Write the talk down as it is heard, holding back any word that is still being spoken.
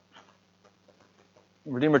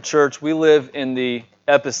Redeemer Church, we live in the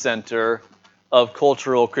epicenter of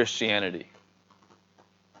cultural Christianity.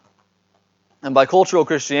 And by cultural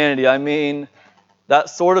Christianity, I mean that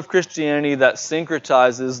sort of Christianity that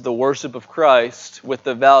syncretizes the worship of Christ with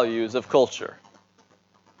the values of culture.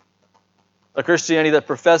 A Christianity that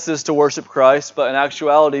professes to worship Christ, but in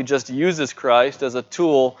actuality just uses Christ as a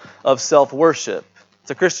tool of self-worship. It's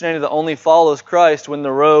a Christianity that only follows Christ when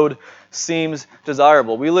the road seems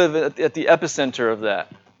desirable. We live at the epicenter of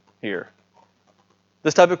that here.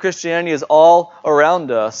 This type of Christianity is all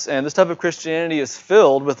around us, and this type of Christianity is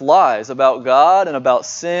filled with lies about God and about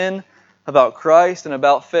sin, about Christ, and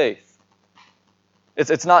about faith.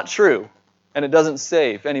 It's not true, and it doesn't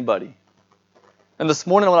save anybody. And this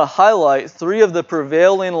morning I want to highlight 3 of the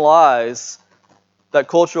prevailing lies that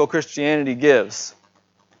cultural Christianity gives.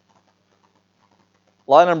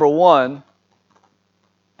 Lie number 1,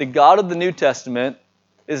 the God of the New Testament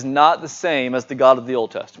is not the same as the God of the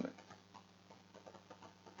Old Testament.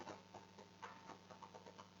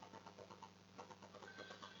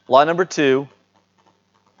 Lie number 2,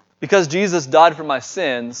 because Jesus died for my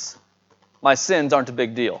sins aren't a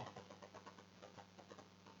big deal.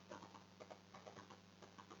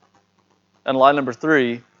 And lie number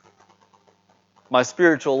 3, my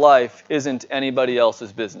spiritual life isn't anybody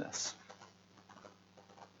else's business.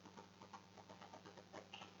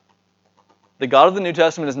 The God of the New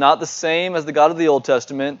Testament is not the same as the God of the Old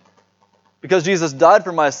Testament. Because Jesus died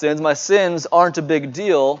for my sins aren't a big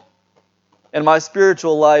deal, and my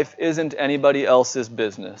spiritual life isn't anybody else's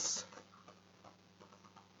business.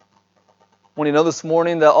 Want you to know this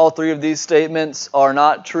morning that all 3 of these statements are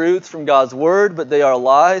not truths from God's Word, but they are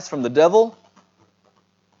lies from the devil.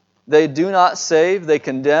 They do not save, they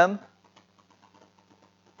condemn.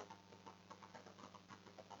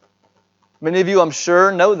 Many of you, I'm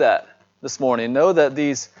sure, know that this morning. Know that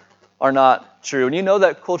these are not true. And you know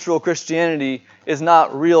that cultural Christianity is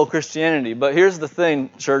not real Christianity. But here's the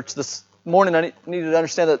thing, church. This morning I need you to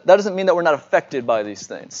understand that doesn't mean that we're not affected by these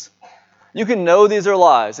things. You can know these are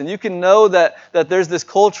lies, and you can know that there's this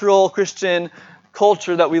cultural Christian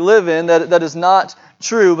culture that we live in that is not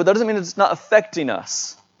true, but that doesn't mean it's not affecting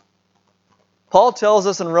us. Paul tells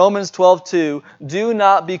us in Romans 12:2, do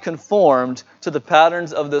not be conformed to the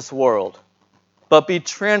patterns of this world, but be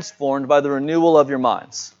transformed by the renewal of your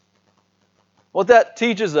minds. What that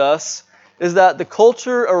teaches us is that the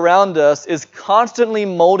culture around us is constantly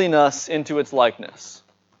molding us into its likeness.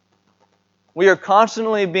 We are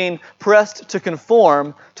constantly being pressed to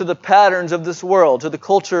conform to the patterns of this world, to the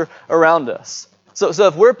culture around us. So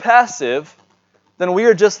if we're passive, then we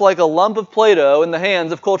are just like a lump of Play-Doh in the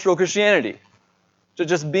hands of cultural Christianity,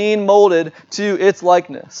 just being molded to its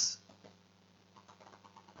likeness.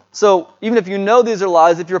 So even if you know these are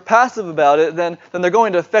lies, if you're passive about it, then they're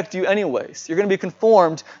going to affect you anyways. You're going to be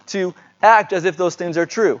conformed to act as if those things are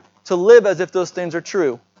true, to live as if those things are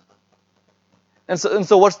true. And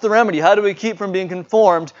so what's the remedy? How do we keep from being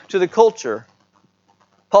conformed to the culture?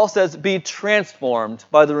 Paul says, be transformed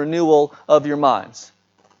by the renewal of your minds.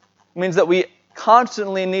 It means that we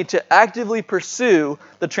constantly need to actively pursue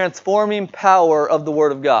the transforming power of the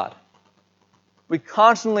Word of God. We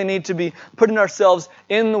constantly need to be putting ourselves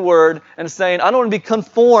in the Word and saying, I don't want to be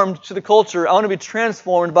conformed to the culture. I want to be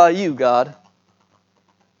transformed by you, God.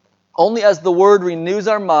 Only as the Word renews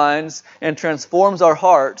our minds and transforms our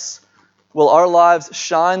hearts will our lives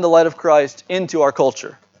shine the light of Christ into our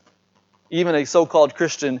culture, even a so-called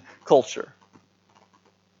Christian culture.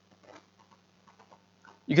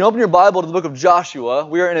 You can open your Bible to the book of Joshua.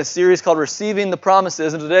 We are in a series called Receiving the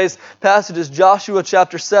Promises, and today's passage is Joshua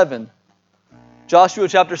chapter 7. Joshua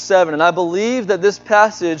chapter 7, and I believe that this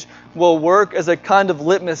passage will work as a kind of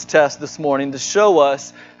litmus test this morning to show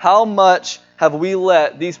us how much have we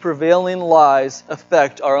let these prevailing lies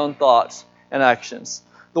affect our own thoughts and actions.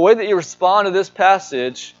 The way that you respond to this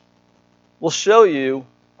passage will show you,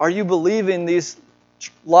 are you believing these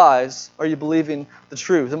lies? Are you believing the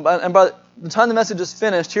truth? And by the time the message is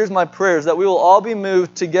finished, here's my prayer, is that we will all be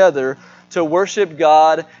moved together to worship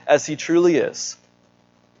God as He truly is,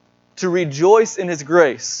 to rejoice in His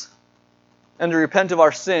grace, and to repent of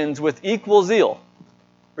our sins with equal zeal.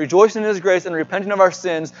 Rejoicing in His grace and repenting of our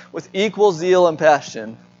sins with equal zeal and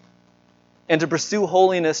passion, and to pursue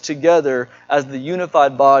holiness together as the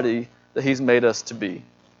unified body that He's made us to be.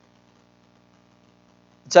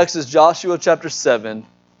 The text is Joshua chapter 7.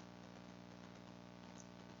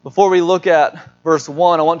 Before we look at verse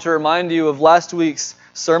 1, I want to remind you of last week's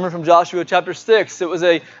sermon from Joshua chapter 6. It was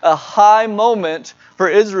a high moment for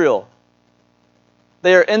Israel.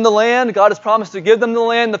 They are in the land. God has promised to give them the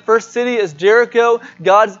land. The first city is Jericho.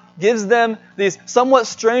 God gives them these somewhat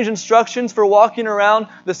strange instructions for walking around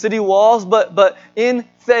the city walls. But in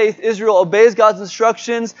faith, Israel obeys God's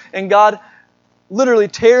instructions, and God literally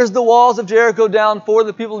tears the walls of Jericho down for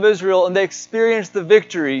the people of Israel, and they experience the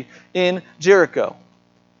victory in Jericho.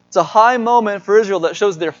 It's a high moment for Israel that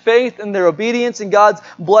shows their faith and their obedience and God's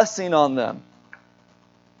blessing on them.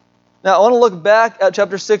 Now, I want to look back at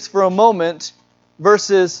chapter 6 for a moment,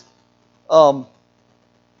 verses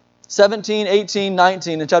 17, 18,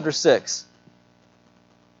 19 in chapter 6.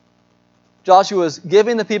 Joshua is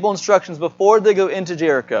giving the people instructions before they go into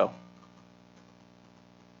Jericho.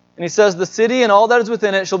 And he says, "The city and all that is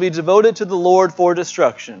within it shall be devoted to the Lord for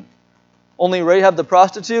destruction. Only Rahab the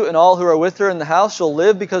prostitute and all who are with her in the house shall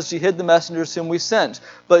live, because she hid the messengers whom we sent.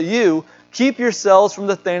 But you, keep yourselves from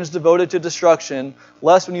the things devoted to destruction,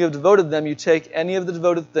 lest when you have devoted them, you take any of the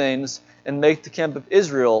devoted things and make the camp of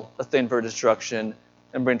Israel a thing for destruction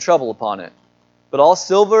and bring trouble upon it. But all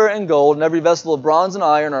silver and gold and every vessel of bronze and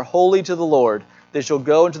iron are holy to the Lord. They shall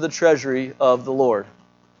go into the treasury of the Lord."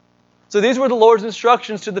 So these were the Lord's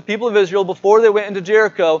instructions to the people of Israel before they went into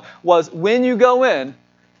Jericho, was when you go in,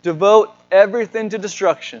 devote everything to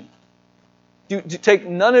destruction. You take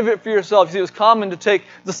none of it for yourself. You see, it was common to take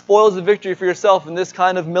the spoils of victory for yourself in this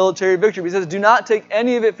kind of military victory. He says, do not take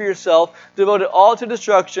any of it for yourself. Devote it all to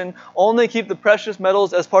destruction. Only keep the precious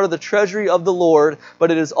metals as part of the treasury of the Lord.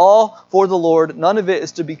 But it is all for the Lord. None of it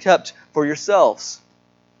is to be kept for yourselves.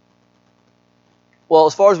 Well,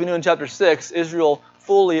 as far as we knew in chapter 6, Israel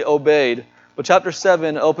fully obeyed. But chapter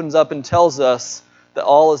 7 opens up and tells us that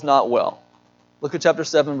all is not well. Look at chapter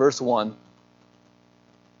 7, verse 1.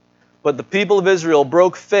 "But the people of Israel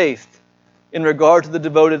broke faith in regard to the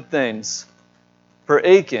devoted things. For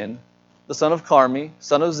Achan, the son of Carmi,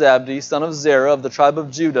 son of Zabdi, son of Zerah of the tribe of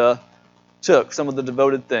Judah, took some of the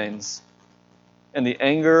devoted things. And the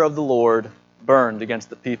anger of the Lord burned against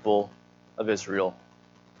the people of Israel."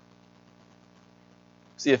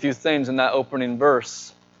 See a few things in that opening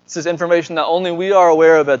verse. This is information that only we are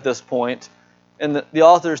aware of at this point. And the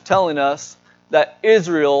author is telling us that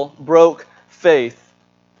Israel broke faith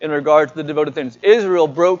in regard to the devoted things. Israel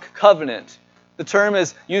broke covenant. The term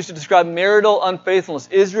is used to describe marital unfaithfulness.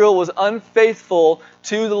 Israel was unfaithful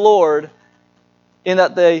to the Lord in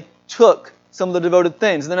that they took some of the devoted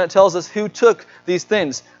things. And then it tells us who took these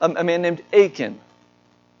things. A man named Achan.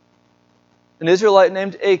 An Israelite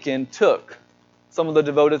named Achan took some of the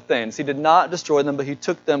devoted things. He did not destroy them, but he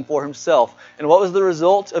took them for himself. And what was the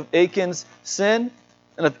result of Achan's sin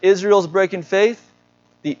and of Israel's breaking faith?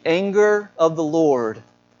 The anger of the Lord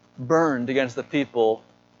burned against the people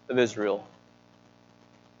of Israel.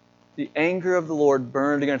 The anger of the Lord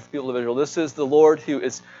burned against the people of Israel. This is the Lord who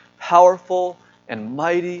is powerful and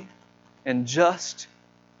mighty and just.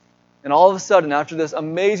 And all of a sudden, after this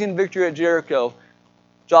amazing victory at Jericho,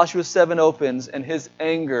 Joshua 7 opens, and his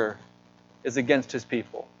anger is against his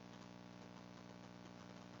people.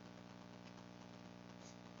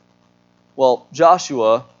 Well,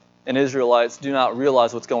 Joshua and Israelites do not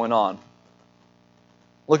realize what's going on.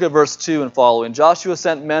 Look at verse 2 and following. "Joshua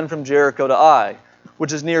sent men from Jericho to Ai,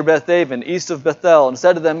 which is near Bethaven, east of Bethel, and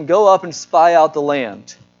said to them, 'Go up and spy out the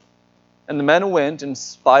land.' And the men went and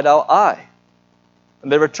spied out Ai.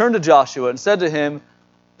 And they returned to Joshua and said to him,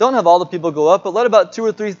 'Don't have all the people go up, but let about 2,000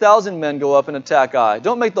 or 3,000 men go up and attack Ai.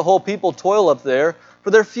 Don't make the whole people toil up there, for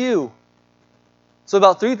they're few.' So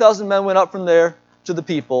about 3,000 men went up from there to the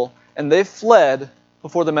people, and they fled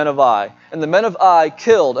before the men of Ai. And the men of Ai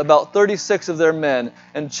killed about 36 of their men,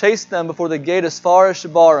 and chased them before the gate as far as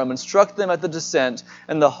Shebarim, and struck them at the descent.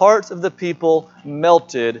 And the hearts of the people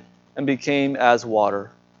melted and became as water."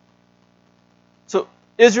 So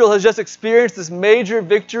Israel has just experienced this major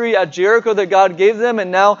victory at Jericho that God gave them,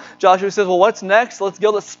 and now Joshua says, well, what's next? Let's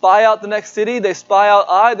spy out the next city. They spy out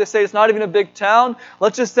Ai. They say it's not even a big town.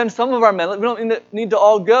 Let's just send some of our men. We don't need to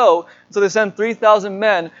all go. So they send 3,000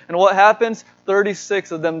 men, and what happens?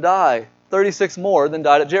 36 of them die. 36 more than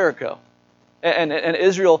died at Jericho. And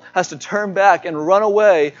Israel has to turn back and run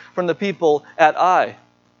away from the people at Ai.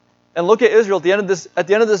 And look at Israel at the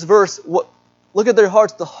end of this verse. Look at their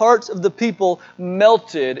hearts. The hearts of the people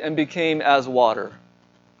melted and became as water.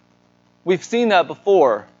 We've seen that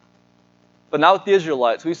before, but not with the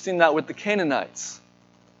Israelites. We've seen that with the Canaanites.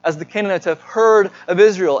 As the Canaanites have heard of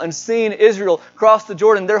Israel and seen Israel cross the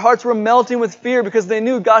Jordan, their hearts were melting with fear because they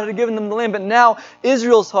knew God had given them the land. But now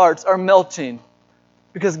Israel's hearts are melting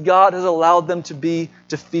because God has allowed them to be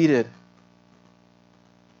defeated.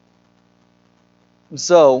 And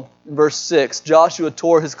so, in verse 6, Joshua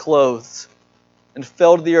tore his clothes and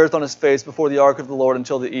fell to the earth on his face before the ark of the Lord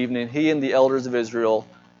until the evening, he and the elders of Israel,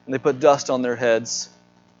 and they put dust on their heads.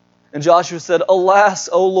 And Joshua said, Alas,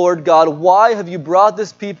 O Lord God, why have you brought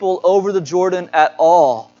this people over the Jordan at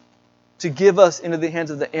all, to give us into the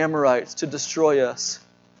hands of the Amorites to destroy us?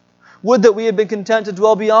 Would that we had been content to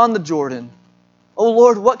dwell beyond the Jordan. O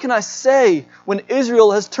Lord, what can I say when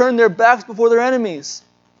Israel has turned their backs before their enemies?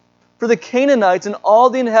 For the Canaanites and all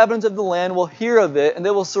the inhabitants of the land will hear of it, and they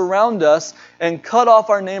will surround us and cut off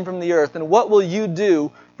our name from the earth. And what will you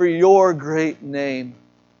do for your great name?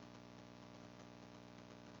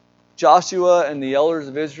 Joshua and the elders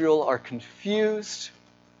of Israel are confused,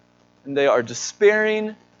 and they are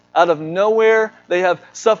despairing. Out of nowhere, they have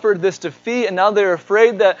suffered this defeat, and now they're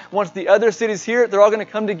afraid that once the other cities hear it, they're all going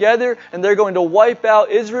to come together, and they're going to wipe out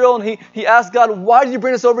Israel. And he asked God, why did you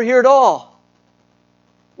bring us over here at all?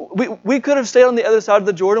 We could have stayed on the other side of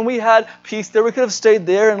the Jordan. We had peace there. We could have stayed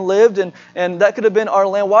there and lived, and that could have been our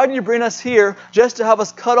land. Why did you bring us here just to have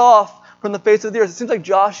us cut off from the face of the earth? It seems like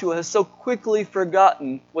Joshua has so quickly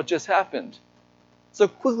forgotten what just happened. So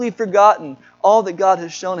quickly forgotten all that God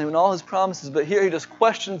has shown him and all his promises. But here he just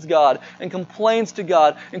questions God and complains to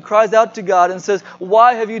God and cries out to God and says,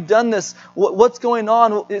 why have you done this? What's going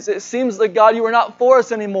on? It seems like, God, you are not for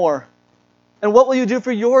us anymore. And what will you do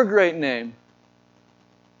for your great name?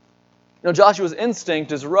 You know, Joshua's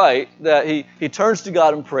instinct is right, that he turns to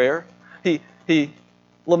God in prayer. He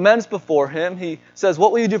laments before him. He says,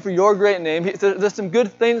 what will you do for your great name? There's some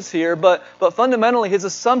good things here, but fundamentally his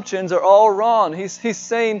assumptions are all wrong. He's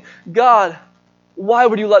saying, God, why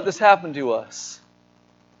would you let this happen to us?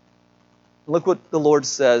 Look what the Lord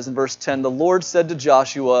says in verse 10. The Lord said to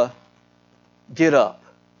Joshua, get up.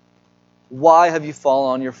 Why have you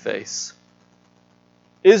fallen on your face?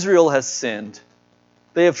 Israel has sinned.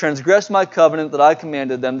 They have transgressed my covenant that I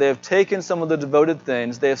commanded them. They have taken some of the devoted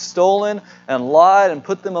things. They have stolen and lied and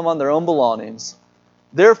put them among their own belongings.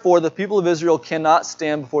 Therefore, the people of Israel cannot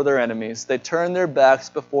stand before their enemies. They turn their backs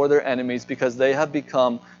before their enemies because they have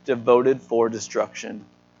become devoted for destruction.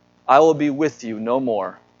 I will be with you no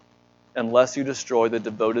more unless you destroy the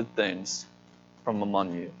devoted things from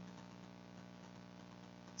among you.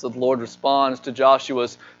 So the Lord responds to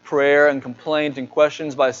Joshua's prayer and complaint and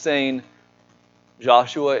questions by saying,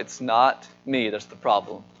 Joshua, it's not me that's the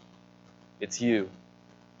problem. It's you.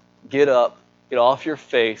 Get up. Get off your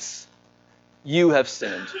face. You have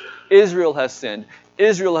sinned. Israel has sinned.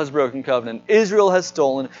 Israel has broken covenant. Israel has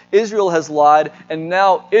stolen. Israel has lied. And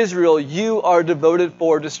now, Israel, you are devoted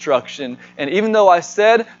for destruction. And even though I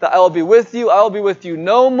said that I will be with you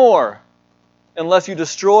no more unless you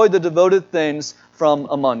destroy the devoted things from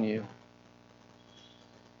among you.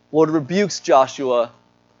 The Lord rebukes Joshua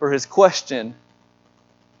for his question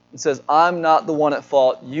and says, I'm not the one at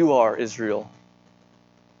fault, you are, Israel.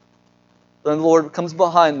 Then the Lord comes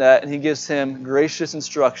behind that and he gives him gracious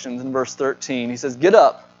instructions in verse 13. He says, get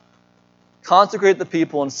up, consecrate the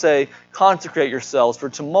people and say, consecrate yourselves for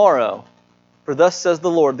tomorrow. For thus says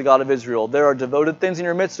the Lord, the God of Israel, there are devoted things in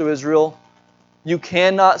your midst, O Israel. You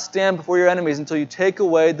cannot stand before your enemies until you take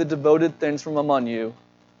away the devoted things from among you.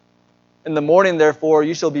 In the morning, therefore,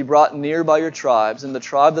 you shall be brought near by your tribes, and the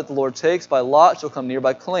tribe that the Lord takes by lot shall come near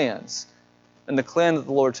by clans, and the clan that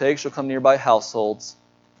the Lord takes shall come near by households,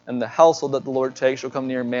 and the household that the Lord takes shall come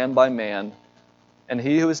near man by man, and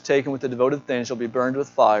he who is taken with the devoted things shall be burned with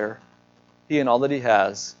fire, he and all that he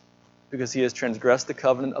has, because he has transgressed the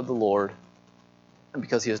covenant of the Lord, and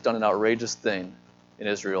because he has done an outrageous thing in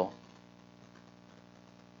Israel.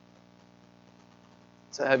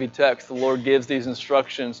 It's a heavy text. The Lord gives these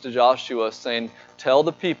instructions to Joshua saying, tell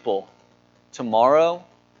the people, tomorrow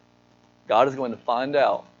God is going to find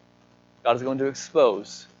out. God is going to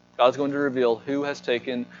expose. God is going to reveal who has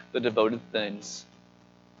taken the devoted things.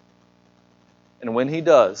 And when he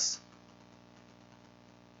does,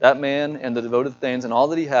 that man and the devoted things and all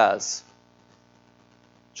that he has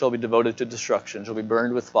shall be devoted to destruction, shall be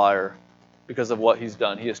burned with fire because of what he's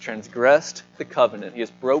done. He has transgressed the covenant. He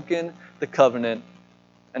has broken the covenant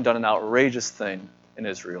and done an outrageous thing in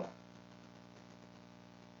Israel.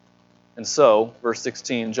 And so, verse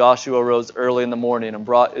 16, Joshua rose early in the morning and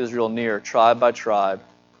brought Israel near, tribe by tribe,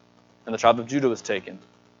 and the tribe of Judah was taken.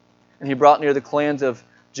 And he brought near the clans of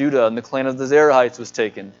Judah, and the clan of the Zerahites was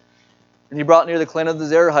taken. And he brought near the clan of the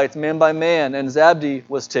Zerahites man by man, and Zabdi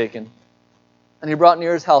was taken. And he brought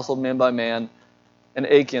near his household man by man, and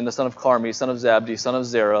Achan, the son of Carmi, son of Zabdi, son of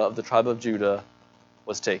Zerah, of the tribe of Judah,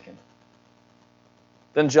 was taken.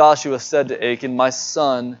 Then Joshua said to Achan, my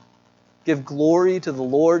son, give glory to the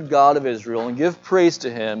Lord God of Israel, and give praise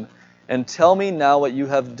to him, and tell me now what you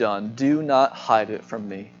have done. Do not hide it from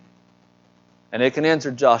me. And Achan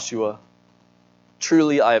answered Joshua,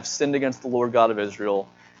 Truly, I have sinned against the Lord God of Israel,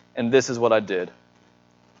 and this is what I did.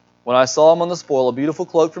 When I saw among the spoil a beautiful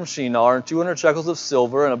cloak from Shinar, and 200 shekels of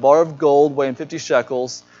silver, and a bar of gold weighing 50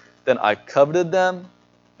 shekels, then I coveted them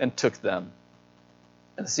and took them.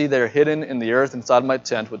 And see, they are hidden in the earth inside my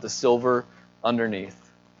tent with the silver underneath.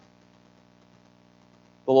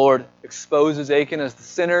 The Lord exposes Achan as the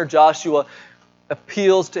sinner. Joshua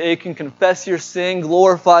appeals to Achan, confess your sin,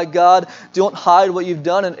 glorify God, don't hide what you've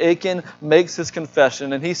done. And Achan makes his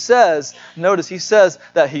confession. And he says, notice, he says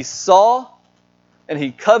that he saw, and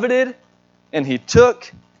he coveted, and he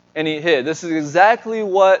took, and he hid. This is exactly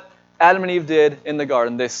what Adam and Eve did in the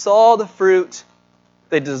garden. They saw the fruit,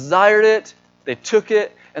 they desired it, they took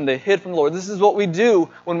it, and they hid from the Lord. This is what we do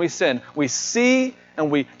when we sin. We see and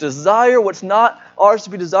we desire what's not ours to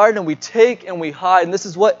be desired, and we take and we hide. And this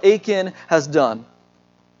is what Achan has done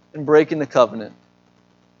in breaking the covenant.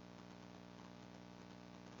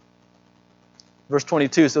 Verse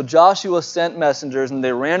 22, so Joshua sent messengers, and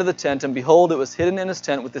they ran to the tent, and behold, it was hidden in his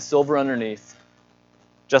tent with the silver underneath,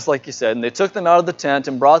 just like he said. And they took them out of the tent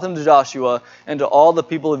and brought them to Joshua and to all the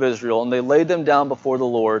people of Israel, and they laid them down before the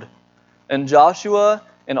Lord. And Joshua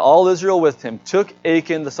and all Israel with him took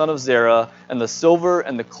Achan the son of Zerah, and the silver,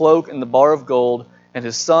 and the cloak, and the bar of gold, and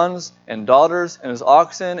his sons, and daughters, and his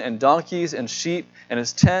oxen, and donkeys, and sheep, and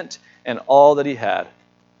his tent, and all that he had.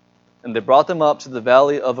 And they brought them up to the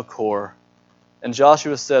valley of Achor. And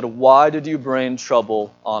Joshua said, why did you bring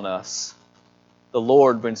trouble on us? The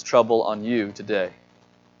Lord brings trouble on you today.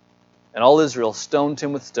 And all Israel stoned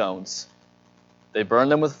him with stones. They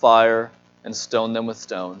burned them with fire, and stoned them with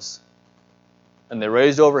stones. And they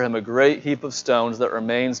raised over him a great heap of stones that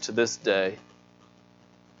remains to this day.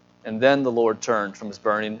 And then the Lord turned from his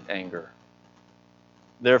burning anger.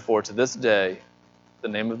 Therefore, to this day, the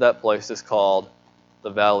name of that place is called the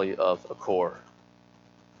Valley of Achor,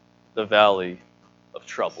 the Valley of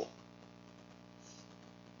Trouble.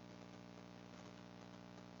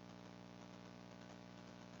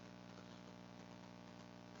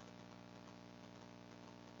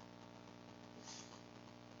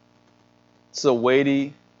 It's a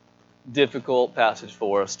weighty, difficult passage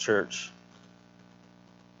for us, church.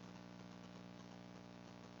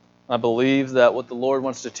 I believe that what the Lord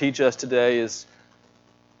wants to teach us today is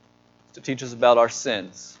to teach us about our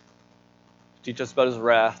sins, to teach us about His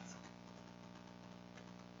wrath,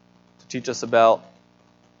 to teach us about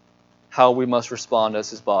how we must respond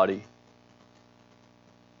as His body.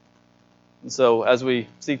 And so as we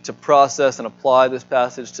seek to process and apply this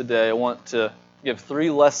passage today, I want to give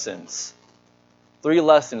three lessons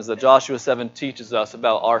that Joshua 7 teaches us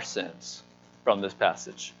about our sins from this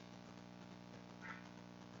passage.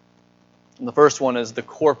 And the first one is the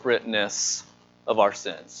corporateness of our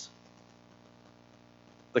sins.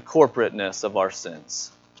 The corporateness of our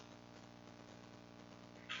sins.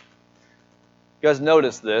 You guys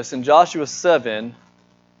notice this. In Joshua 7,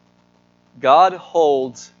 God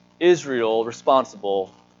holds Israel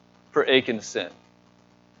responsible for Achan's sin.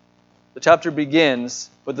 The chapter begins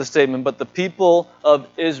with the statement, but the people of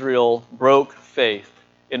Israel broke faith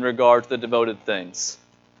in regard to the devoted things,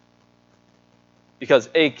 because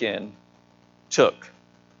Achan took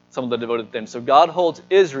some of the devoted things. So God holds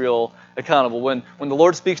Israel accountable. When the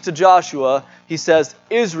Lord speaks to Joshua, He says,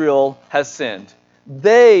 Israel has sinned.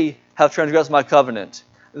 They have transgressed my covenant.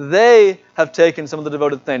 They have taken some of the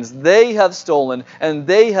devoted things. They have stolen, and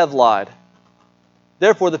they have lied.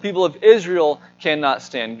 Therefore, the people of Israel cannot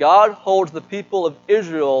stand. God holds the people of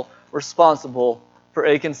Israel responsible for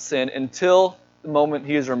Achan's sin until the moment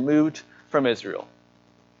he is removed from Israel.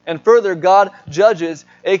 And further, God judges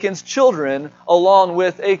Achan's children along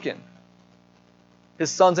with Achan, his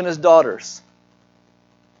sons and his daughters.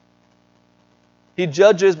 He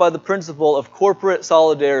judges by the principle of corporate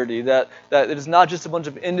solidarity, that it is not just a bunch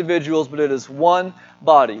of individuals, but it is one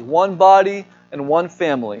body and one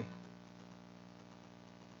family.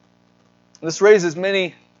 This raises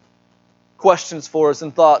many questions for us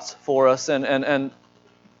and thoughts for us, and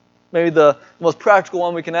maybe the most practical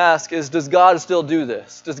one we can ask is, does God still do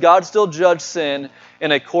this? Does God still judge sin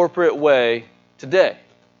in a corporate way today?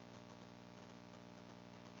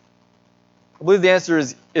 I believe the answer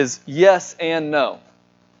is yes and no.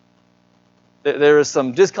 There is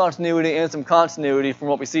some discontinuity and some continuity from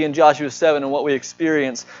what we see in Joshua 7 and what we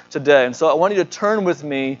experience today. And so I want you to turn with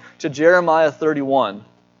me to Jeremiah 31.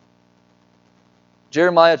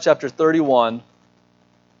 Jeremiah chapter 31.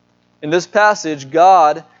 In this passage,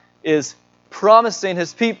 God is promising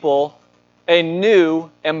His people a new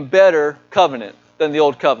and better covenant than the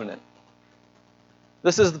old covenant.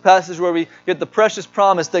 This is the passage where we get the precious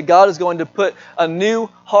promise that God is going to put a new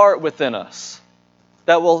heart within us,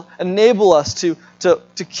 that will enable us to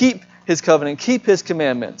keep His covenant, keep His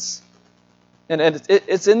commandments. And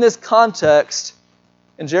it's in this context,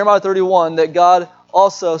 in Jeremiah 31, that God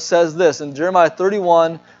also says this. In Jeremiah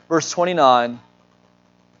 31, verse 29,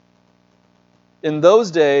 "In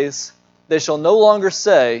those days they shall no longer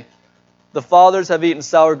say, 'The fathers have eaten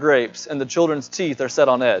sour grapes, and the children's teeth are set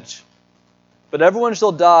on edge.' But everyone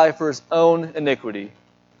shall die for his own iniquity.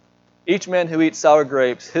 Each man who eats sour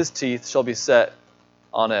grapes, his teeth shall be set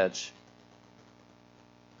on edge."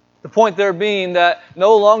 The point there being that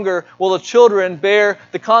no longer will the children bear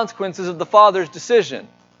the consequences of the father's decision.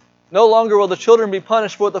 No longer will the children be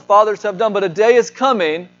punished for what the fathers have done, but a day is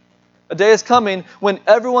coming when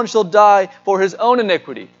everyone shall die for his own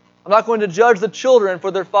iniquity. I'm not going to judge the children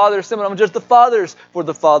for their father's sin, but I'm going to judge the fathers for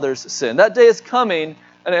the father's sin. That day is coming,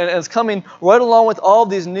 and it's coming right along with all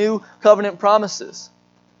these new covenant promises.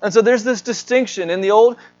 And so there's this distinction. In the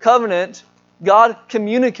old covenant, God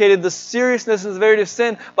communicated the seriousness and severity of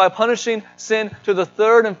sin by punishing sin to the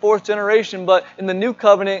third and fourth generation. But in the new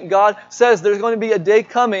covenant, God says there's going to be a day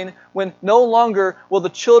coming when no longer will the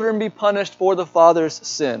children be punished for the father's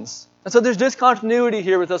sins. And so there's discontinuity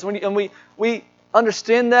here with us. And we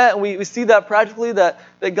understand that, and we see that practically, that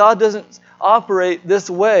God doesn't operate this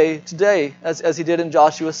way today as He did in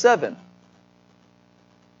Joshua 7.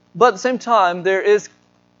 But at the same time, there is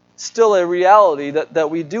still a reality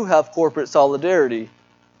that we do have corporate solidarity.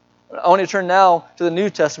 I want you to turn now to the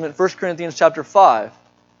New Testament, 1 Corinthians chapter 5.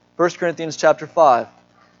 1 Corinthians chapter 5.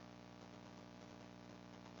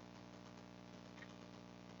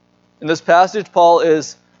 In this passage, Paul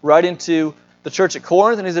is writing to the church at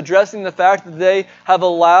Corinth, and he's addressing the fact that they have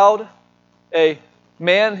allowed a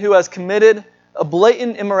man who has committed a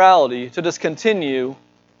blatant immorality to just continue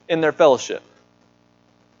in their fellowship.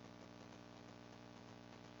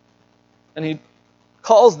 And he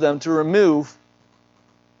calls them to remove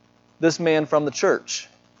this man from the church.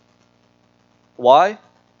 Why?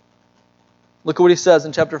 Look at what he says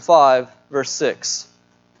in chapter 5, verse 6.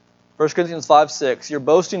 1 Corinthians 5, 6. "Your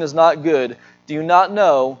boasting is not good. Do you not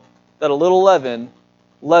know that a little leaven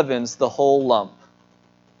leavens the whole lump?"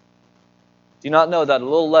 Do you not know that a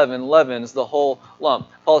little leaven leavens the whole lump?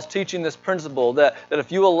 Paul is teaching this principle that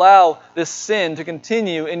if you allow this sin to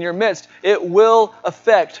continue in your midst, it will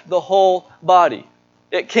affect the whole body.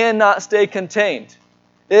 It cannot stay contained.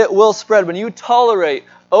 It will spread. When you tolerate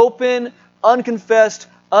open, unconfessed,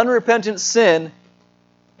 unrepentant sin,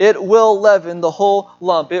 it will leaven the whole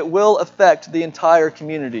lump. It will affect the entire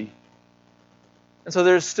community. And so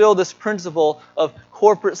there's still this principle of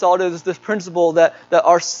corporate solidarity. There's this principle that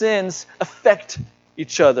our sins affect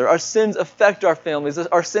each other. Our sins affect our families.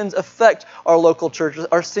 Our sins affect our local churches.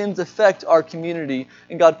 Our sins affect our community.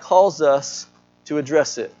 And God calls us to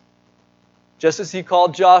address it. Just as He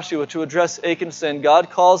called Joshua to address Achan's sin,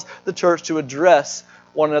 God calls the church to address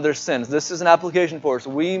one another's sins. This is an application for us.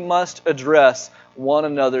 We must address one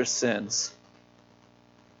another's sins.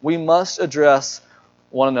 We must address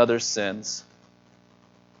one another's sins.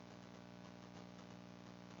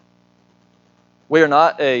 We are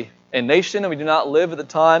not a nation, and we do not live at the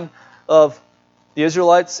time of the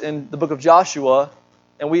Israelites in the book of Joshua,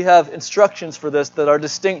 and we have instructions for this that are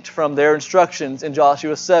distinct from their instructions in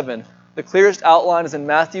Joshua 7. The clearest outline is in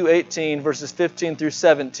Matthew 18, verses 15 through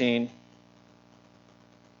 17.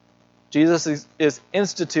 Jesus is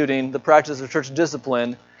instituting the practice of church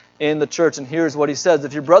discipline in the church, and here's what He says.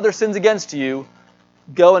 "If your brother sins against you,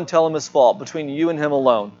 go and tell him his fault, between you and him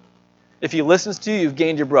alone. If he listens to you, you've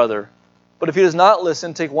gained your brother. But if he does not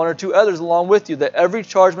listen, take one or two others along with you, that every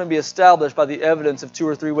charge may be established by the evidence of 2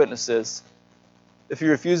 or 3 witnesses. If he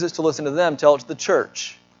refuses to listen to them, tell it to the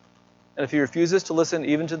church. And if he refuses to listen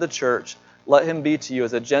even to the church, let him be to you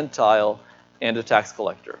as a Gentile and a tax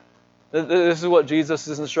collector." This is what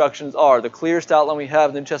Jesus' instructions are. The clearest outline we have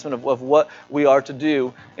in the New Testament of what we are to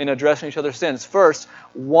do in addressing each other's sins. First,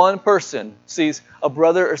 one person sees a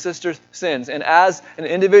brother or sister's sins, and as an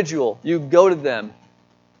individual, you go to them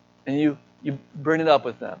and you bring it up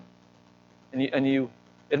with them, and you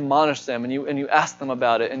admonish them, and you ask them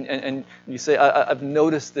about it, and you say, I've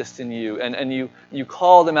noticed this in you, and you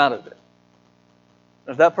call them out of it.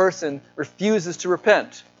 And if that person refuses to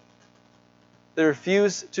repent,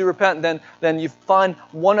 then you find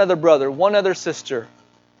one other brother, one other sister,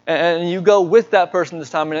 and you go with that person this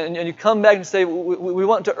time, and you come back and say, we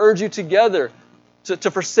want to urge you together to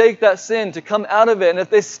forsake that sin, to come out of it. And if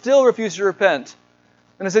they still refuse to repent,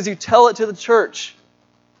 and it says you tell it to the church.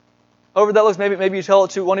 However that looks, maybe you tell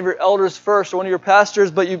it to one of your elders first or one of your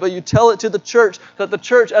pastors, but you tell it to the church, so that the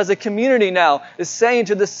church as a community now is saying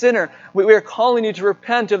to the sinner, we are calling you to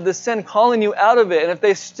repent of this sin, calling you out of it. And if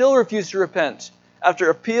they still refuse to repent, after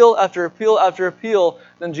appeal after appeal after appeal,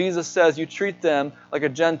 then Jesus says you treat them like a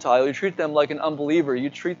Gentile. You treat them like an unbeliever. You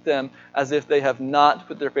treat them as if they have not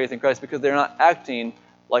put their faith in Christ because they're not acting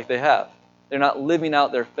like they have. They're not living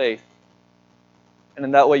out their faith. And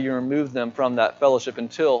in that way, you remove them from that fellowship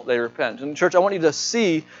until they repent. And church, I want you to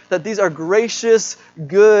see that these are gracious,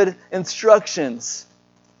 good instructions.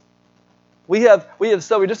 We just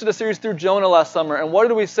did a series through Jonah last summer, and what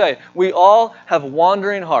did we say? We all have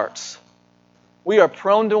wandering hearts. We are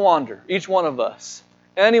prone to wander, each one of us.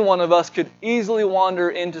 Any one of us could easily wander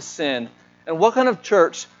into sin. And what kind of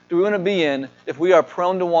church do we want to be in if we are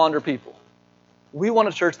prone to wander people? We want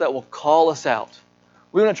a church that will call us out.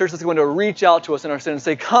 We want a church that's going to reach out to us in our sin and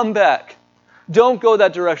say, come back. Don't go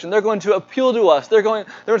that direction. They're going to appeal to us. They're going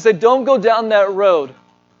to say, don't go down that road.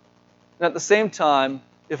 And at the same time,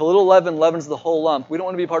 if a little leaven leavens the whole lump, we don't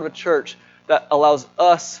want to be part of a church that allows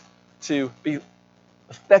us to be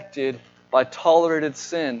affected by tolerated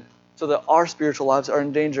sin so that our spiritual lives are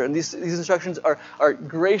in danger. And these instructions are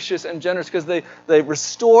gracious and generous because they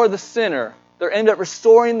restore the sinner. They're aimed at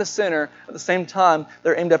restoring the sinner. At the same time,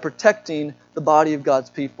 they're aimed at protecting the body of God's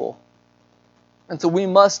people. And so we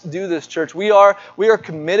must do this, church. We are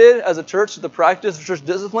committed as a church to the practice of church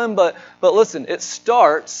discipline, but listen, it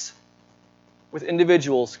starts with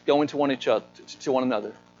individuals going to one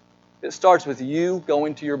another. It starts with you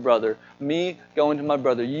going to your brother, me going to my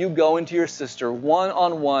brother, you going to your sister,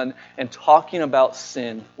 one-on-one, and talking about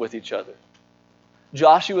sin with each other.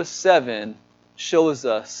 Joshua 7 shows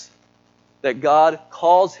us that God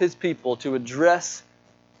calls His people to address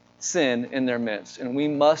sin in their midst. And we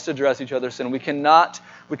must address each other's sin. We cannot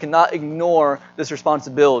ignore this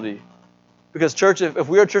responsibility. Because church, if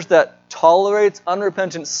we are a church that tolerates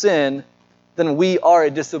unrepentant sin, then we are a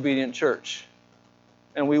disobedient church.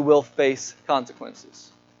 And we will face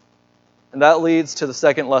consequences. And that leads to the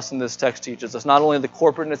second lesson this text teaches us. Not only the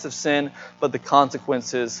corporateness of sin, but the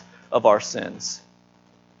consequences of our sins.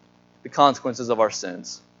 The consequences of our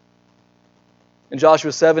sins. In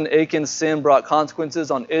Joshua 7, Achan's sin brought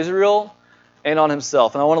consequences on Israel and on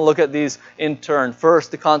himself. And I want to look at these in turn.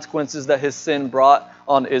 First, the consequences that his sin brought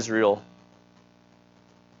on Israel.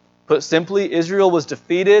 Put simply, Israel was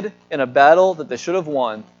defeated in a battle that they should have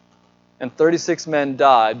won, and 36 men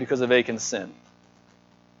died because of Achan's sin.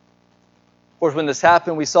 Of course, when this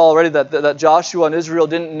happened, we saw already that Joshua and Israel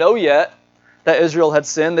didn't know yet that Israel had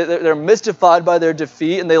sinned. They're mystified by their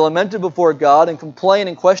defeat, and they lamented before God and complained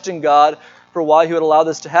and questioned God for why He would allow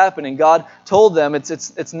this to happen. And God told them,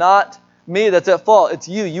 it's not me that's at fault. It's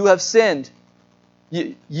you. You have sinned.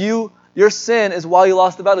 Your sin is why you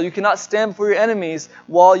lost the battle. You cannot stand before your enemies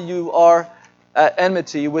while you are at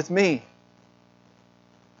enmity with me.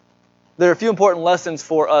 There are a few important lessons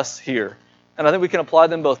for us here. And I think we can apply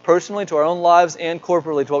them both personally to our own lives and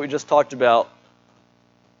corporately to what we just talked about.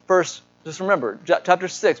 First, just remember, chapter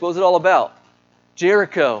 6, what was it all about?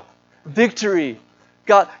 Jericho. Victory.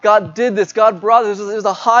 God did this. God brought this. It was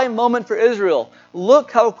a high moment for Israel.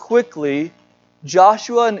 Look how quickly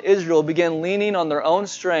Joshua and Israel began leaning on their own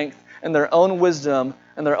strength and their own wisdom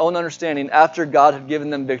and their own understanding after God had given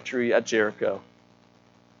them victory at Jericho.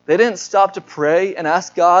 They didn't stop to pray and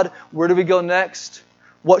ask God, where do we go next?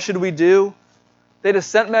 What should we do? They just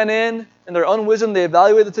sent men in their own wisdom. They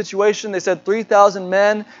evaluated the situation. They said 3,000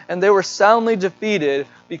 men, and they were soundly defeated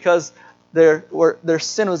because their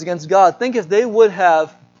sin was against God. Think if they would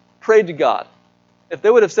have prayed to God. If they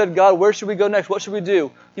would have said, God, where should we go next? What should we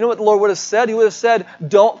do? You know what the Lord would have said? He would have said,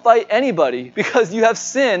 don't fight anybody because you have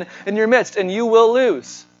sin in your midst and you will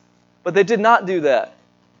lose. But they did not do that.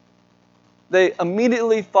 They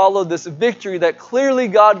immediately followed this victory that clearly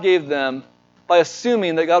God gave them by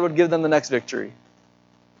assuming that God would give them the next victory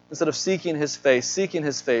instead of seeking His face, seeking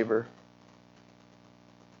His favor.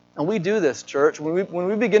 And we do this, church. When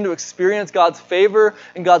we begin to experience God's favor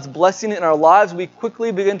and God's blessing in our lives, we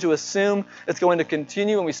quickly begin to assume it's going to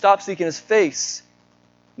continue, and we stop seeking His face.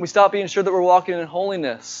 We stop being sure that we're walking in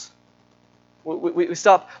holiness. We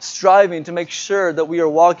stop striving to make sure that we are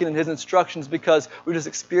walking in His instructions because we just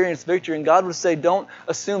experienced victory. And God would say, don't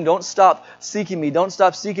assume, don't stop seeking me, don't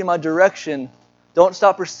stop seeking my direction, don't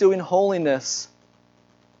stop pursuing holiness.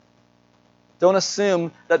 Don't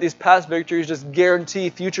assume that these past victories just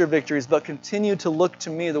guarantee future victories, but continue to look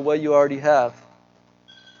to me the way you already have.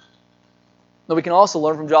 Now we can also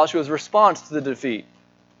learn from Joshua's response to the defeat.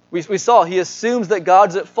 We saw he assumes that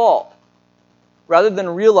God's at fault, rather than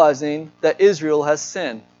realizing that Israel has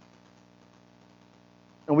sinned.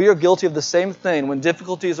 And we are guilty of the same thing when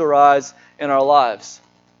difficulties arise in our lives.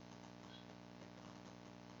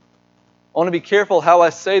 I want to be careful how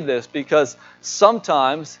I say this because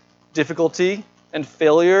sometimes difficulty and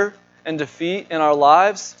failure and defeat in our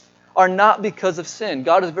lives are not because of sin.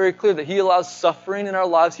 God is very clear that He allows suffering in our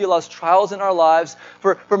lives. He allows trials in our lives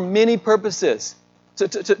for many purposes.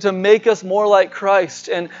 To make us more like Christ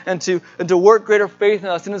and to work greater faith in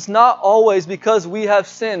us. And it's not always because we have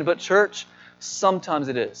sinned, but church, sometimes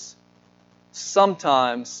it is.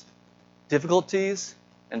 Sometimes difficulties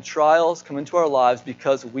and trials come into our lives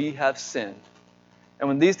because we have sinned. And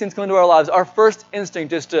when these things come into our lives, our first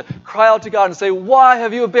instinct is to cry out to God and say, why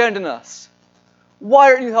have you abandoned us?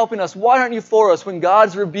 Why aren't you helping us? Why aren't you for us? When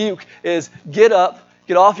God's rebuke is, get up,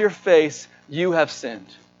 get off your face, you have sinned.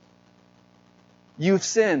 You've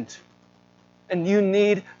sinned. And you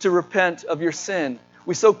need to repent of your sin.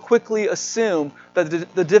 We so quickly assume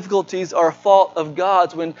that the difficulties are a fault of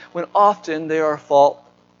God's when often they are a fault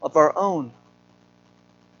of our own.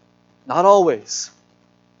 Not always,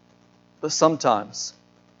 but sometimes.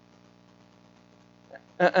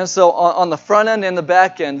 And so on the front end and the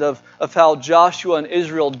back end of how Joshua and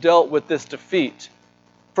Israel dealt with this defeat,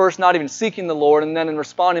 first not even seeking the Lord, and then in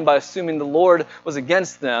responding by assuming the Lord was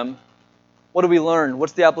against them, what do we learn?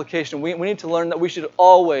 What's the application? We need to learn that we should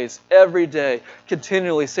always, every day,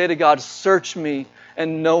 continually say to God, search me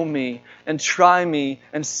and know me and try me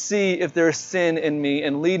and see if there is sin in me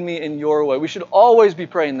and lead me in your way. We should always be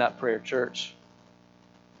praying that prayer, church.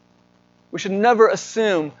 We should never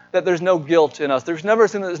assume that there's no guilt in us. There's never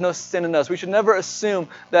assume that there's no sin in us. We should never assume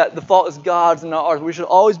that the fault is God's and not ours. We should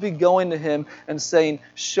always be going to Him and saying,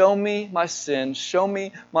 show me my sin, show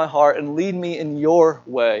me my heart, and lead me in your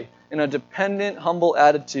way, in a dependent, humble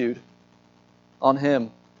attitude on Him.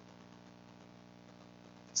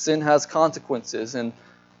 Sin has consequences, and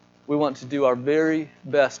we want to do our very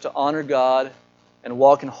best to honor God and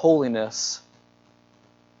walk in holiness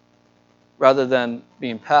rather than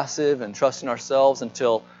being passive and trusting ourselves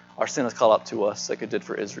until our sin is caught up to us like it did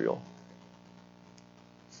for Israel.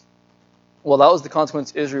 Well, that was the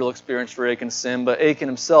consequence Israel experienced for Achan's sin, but Achan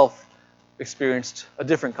himself experienced a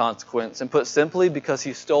different consequence. And put simply, because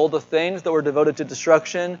he stole the things that were devoted to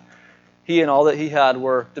destruction, he and all that he had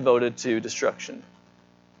were devoted to destruction.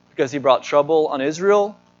 Because he brought trouble on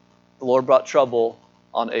Israel, the Lord brought trouble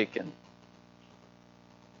on Achan.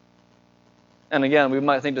 And again, we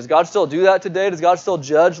might think, does God still do that today? Does God still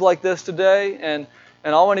judge like this today? And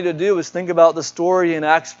all we need to do is think about the story in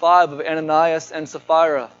Acts 5 of Ananias and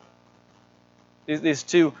Sapphira. These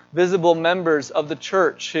two visible members of the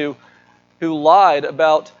church who lied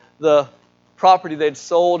about the property they'd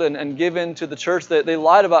sold and given to the church. They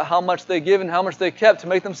lied about how much they gave and how much they kept to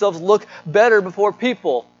make themselves look better before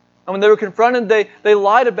people. And when they were confronted, they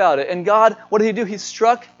lied about it. And God, what did He do? He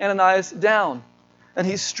struck Ananias down. And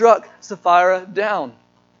He struck Sapphira down.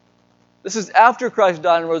 This is after Christ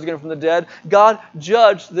died and rose again from the dead. God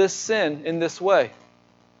judged this sin in this way.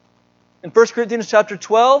 In 1 Corinthians chapter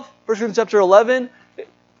 12, 1 Corinthians chapter 11,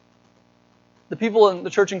 the people in the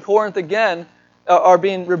church in Corinth again are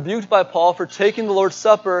being rebuked by Paul for taking the Lord's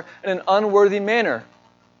Supper in an unworthy manner.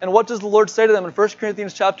 And what does the Lord say to them in 1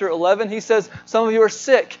 Corinthians chapter 11? He says, some of you are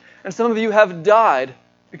sick and some of you have died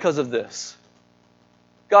because of this.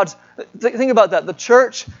 Think about that. The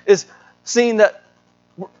church is seeing that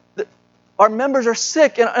our members are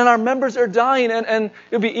sick and our members are dying. And it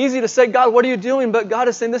would be easy to say, God, what are you doing? But God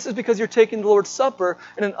is saying this is because you're taking the Lord's Supper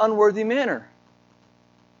in an unworthy manner.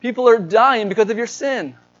 People are dying because of your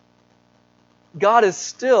sin. God is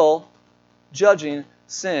still judging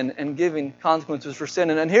sin and giving consequences for sin.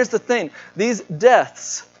 And here's the thing. These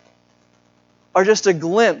deaths are just a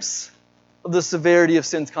glimpse of the severity of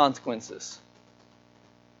sin's consequences.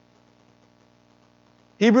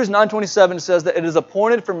 Hebrews 9:27 says that it is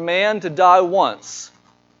appointed for man to die once,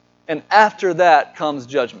 and after that comes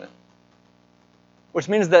judgment. Which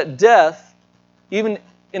means that death, even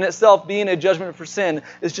in itself being a judgment for sin,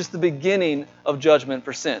 is just the beginning of judgment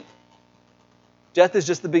for sin. Death is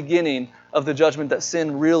just the beginning of the judgment that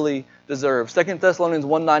sin really deserves. 2 Thessalonians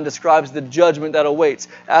 1:9 describes the judgment that awaits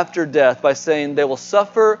after death by saying they will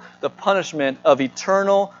suffer the punishment of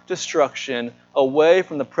eternal destruction away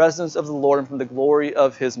from the presence of the Lord and from the glory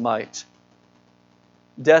of His might.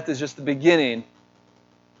 Death is just the beginning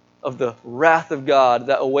of the wrath of God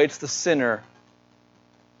that awaits the sinner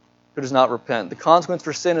who does not repent. The consequence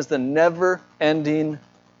for sin is the never-ending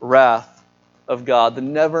wrath of God, the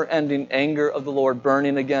never-ending anger of the Lord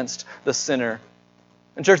burning against the sinner.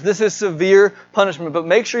 And church, this is severe punishment, but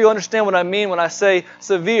make sure you understand what I mean when I say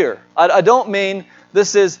severe. I don't mean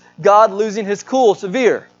this is God losing His cool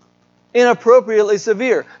severe, inappropriately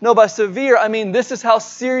severe. No, by severe, I mean this is how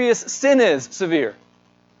serious sin is severe.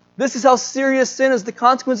 This is how serious sin is. The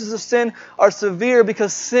consequences of sin are severe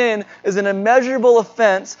because sin is an immeasurable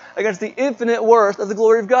offense against the infinite worth of the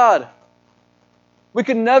glory of God. We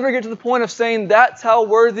could never get to the point of saying that's how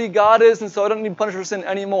worthy God is, and so I don't need to punish for sin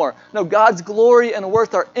anymore. No, God's glory and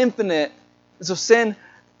worth are infinite. And so sin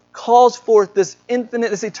calls forth this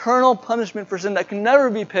infinite, this eternal punishment for sin that can never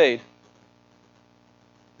be paid.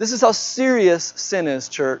 This is how serious sin is,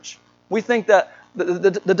 church. We think that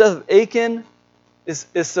the death of Achan is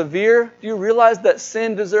severe. Do you realize that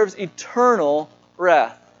sin deserves eternal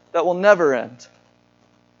wrath that will never end?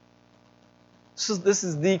 This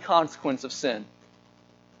is the consequence of sin.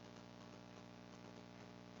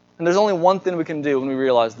 And there's only one thing we can do when we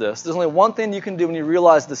realize this. There's only one thing you can do when you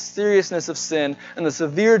realize the seriousness of sin and the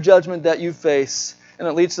severe judgment that you face. And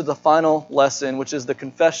it leads to the final lesson, which is the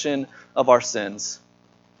confession of our sins.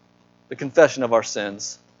 The confession of our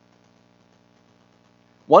sins.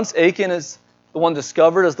 Once Achan is the one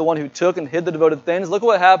discovered as the one who took and hid the devoted things, look at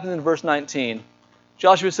what happens in verse 19.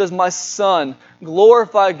 Joshua says, "My son,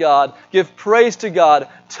 glorify God, give praise to God,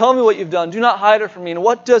 tell me what you've done, do not hide it from me." And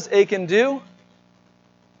what does Achan do?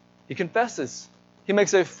 He confesses. He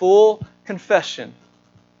makes a full confession.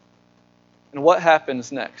 And what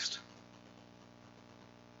happens next?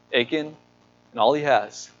 Achan and all he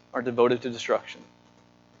has are devoted to destruction.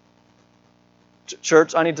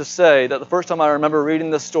 Church, I need to say that the first time I remember reading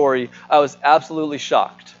this story, I was absolutely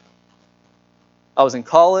shocked. I was in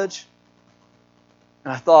college,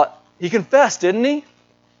 and I thought, he confessed, didn't he?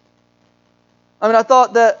 I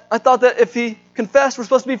thought that if he confessed, we're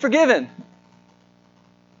supposed to be forgiven.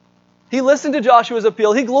 He listened to Joshua's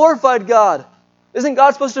appeal. He glorified God. Isn't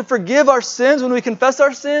God supposed to forgive our sins when we confess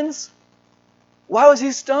our sins? Why was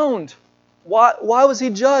he stoned? Why was he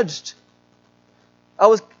judged? I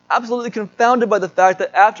was absolutely confounded by the fact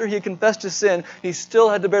that after he had confessed his sin, he still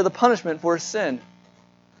had to bear the punishment for his sin.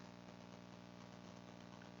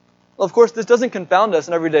 Well, of course, this doesn't confound us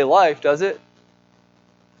in everyday life, does it?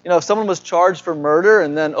 If someone was charged for murder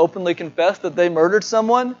and then openly confessed that they murdered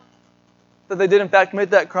someone, that they did in fact commit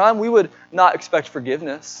that crime, we would not expect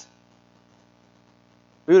forgiveness.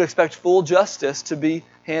 We would expect full justice to be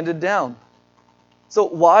handed down. So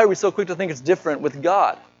why are we so quick to think it's different with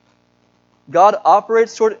God? God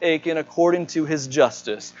operates toward Achan according to his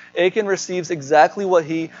justice. Achan receives exactly what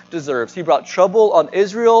he deserves. He brought trouble on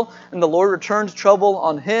Israel, and the Lord returned trouble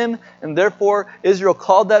on him, and therefore Israel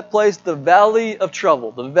called that place the Valley of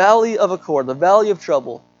Trouble, the Valley of Achor, the Valley of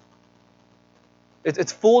Trouble.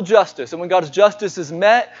 It's full justice, and when God's justice is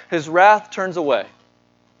met, his wrath turns away.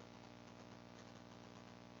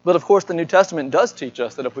 But of course, the New Testament does teach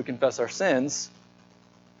us that if we confess our sins,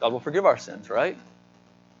 God will forgive our sins, right?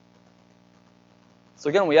 So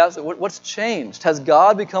again, we ask, what's changed? Has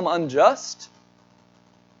God become unjust?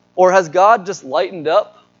 Or has God just lightened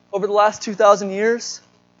up over the last 2,000 years?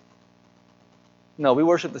 No, we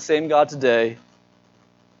worship the same God today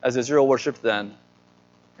as Israel worshipped then.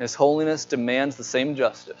 His holiness demands the same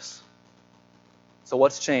justice. So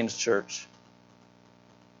what's changed, church?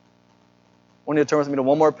 I want you to turn with me to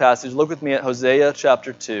one more passage. Look with me at Hosea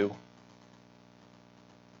chapter 2.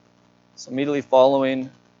 So immediately following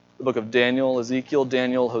the book of Daniel, Ezekiel,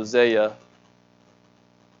 Daniel, Hosea.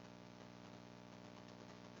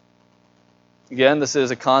 Again, this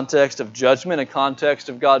is a context of judgment, a context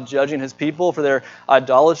of God judging his people for their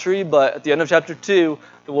idolatry. But at the end of chapter 2,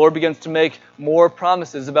 the Lord begins to make more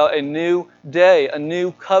promises about a new day, a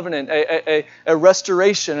new covenant, a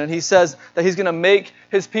restoration. And he says that he's going to make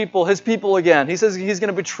his people again. He says he's going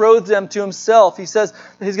to betroth them to himself. He says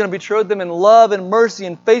that he's going to betroth them in love and mercy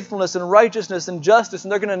and faithfulness and righteousness and justice.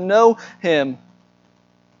 And they're going to know him.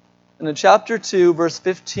 And in chapter 2, verse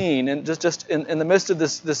 15, and just in the midst of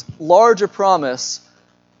this larger promise,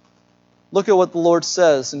 look at what the Lord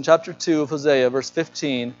says in chapter 2 of Hosea, verse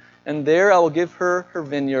 15. "And there I will give her her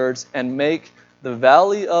vineyards and make the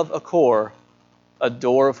valley of Achor a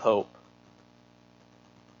door of hope.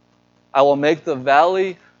 I will make the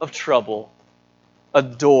valley of trouble a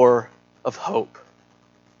door of hope."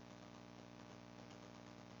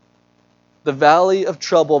 The valley of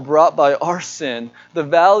trouble brought by our sin, the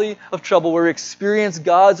valley of trouble where we experience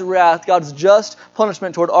God's wrath, God's just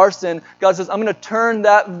punishment toward our sin, God says, I'm going to turn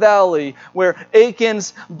that valley where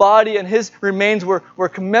Achan's body and his remains were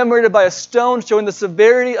commemorated by a stone showing the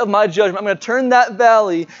severity of my judgment. I'm going to turn that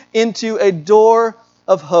valley into a door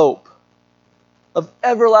of hope, of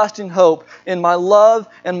everlasting hope in my love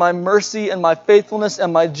and my mercy and my faithfulness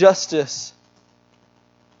and my justice.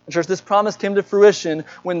 Church, this promise came to fruition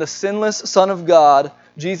when the sinless Son of God,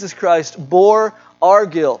 Jesus Christ, bore our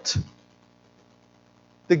guilt.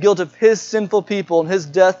 the guilt of His sinful people and His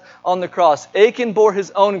death on the cross. Achan bore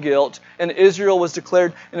his own guilt, and Israel was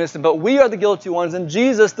declared innocent. But we are the guilty ones, and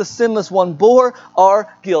Jesus, the sinless one, bore our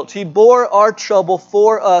guilt. He bore our trouble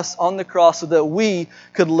for us on the cross so that we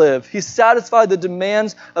could live. He satisfied the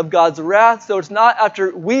demands of God's wrath, so it's not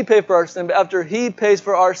after we pay for our sin, but after He pays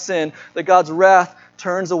for our sin that God's wrath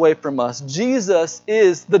turns away from us. Jesus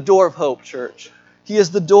is the door of hope, church. He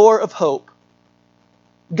is the door of hope.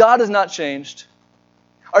 God has not changed.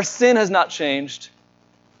 Our sin has not changed.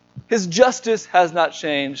 His justice has not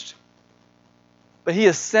changed. But He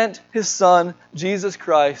has sent His Son, Jesus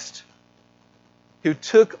Christ, who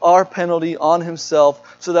took our penalty on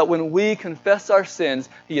Himself so that when we confess our sins,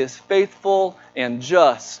 He is faithful and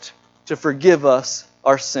just to forgive us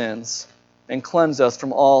our sins and cleanse us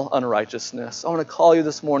from all unrighteousness. I want to call you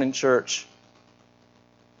this morning, church,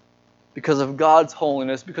 because of God's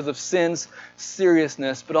holiness, because of sin's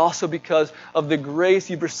seriousness, but also because of the grace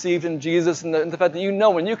you've received in Jesus and the fact that you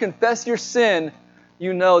know when you confess your sin,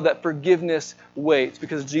 you know that forgiveness waits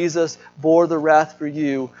because Jesus bore the wrath for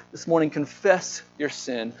you. This morning, confess your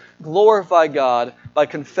sin. Glorify God by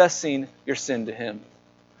confessing your sin to Him.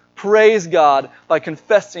 Praise God by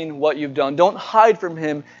confessing what you've done. Don't hide from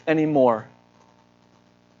Him anymore.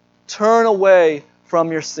 Turn away from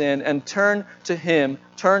your sin and turn to Him.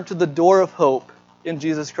 Turn to the door of hope in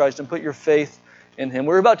Jesus Christ and put your faith in Him.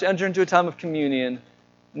 We're about to enter into a time of communion,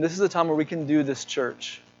 and this is a time where we can do this,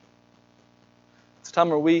 church. It's a time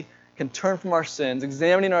where we can turn from our sins,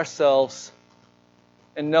 examining ourselves,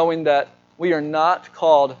 and knowing that we are not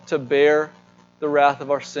called to bear the wrath of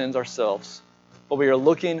our sins ourselves, but we are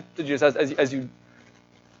looking to Jesus. As you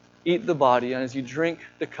eat the body and as you drink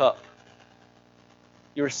the cup,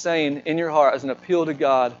 you are saying in your heart as an appeal to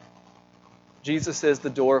God, Jesus is the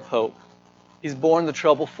door of hope. He's borne the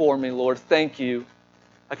trouble for me, Lord. Thank you.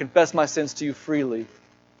 I confess my sins to you freely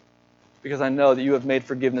because I know that you have made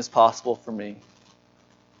forgiveness possible for me.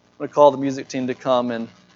 I'm going to call the music team to come and